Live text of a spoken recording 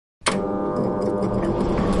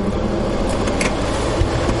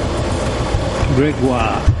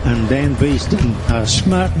Gregoire and Dan Beeston are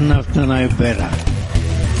smart enough to know better.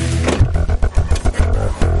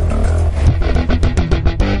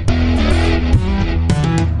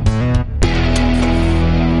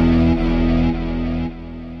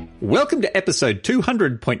 Welcome to episode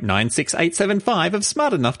 200.96875 of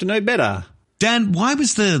Smart Enough to Know Better. Dan, why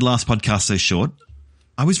was the last podcast so short?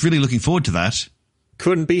 I was really looking forward to that.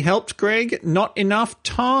 Couldn't be helped, Greg. Not enough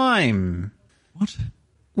time. What?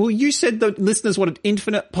 Well, you said the listeners wanted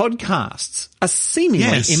infinite podcasts, a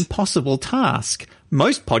seemingly impossible task.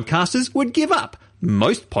 Most podcasters would give up.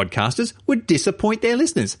 Most podcasters would disappoint their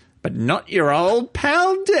listeners, but not your old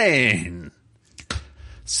pal Dan.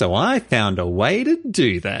 So I found a way to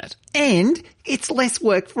do that, and it's less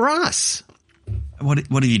work for us. What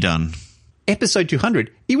have you done? Episode 200,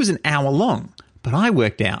 it was an hour long, but I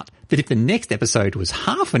worked out that if the next episode was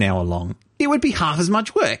half an hour long, it would be half as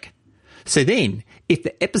much work. So then, if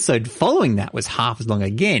the episode following that was half as long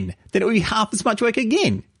again, then it would be half as much work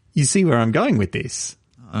again. You see where I'm going with this?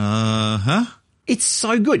 Uh-huh. It's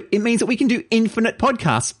so good. It means that we can do infinite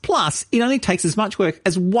podcasts. Plus, it only takes as much work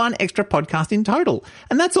as one extra podcast in total.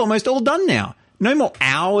 And that's almost all done now. No more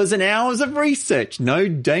hours and hours of research. No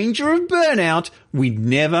danger of burnout. We'd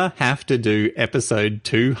never have to do episode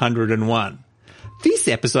 201. This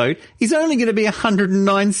episode is only going to be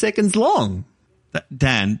 109 seconds long.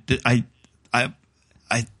 Dan,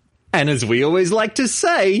 And as we always like to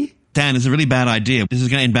say, Dan, it's a really bad idea. This is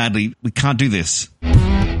going to end badly. We can't do this.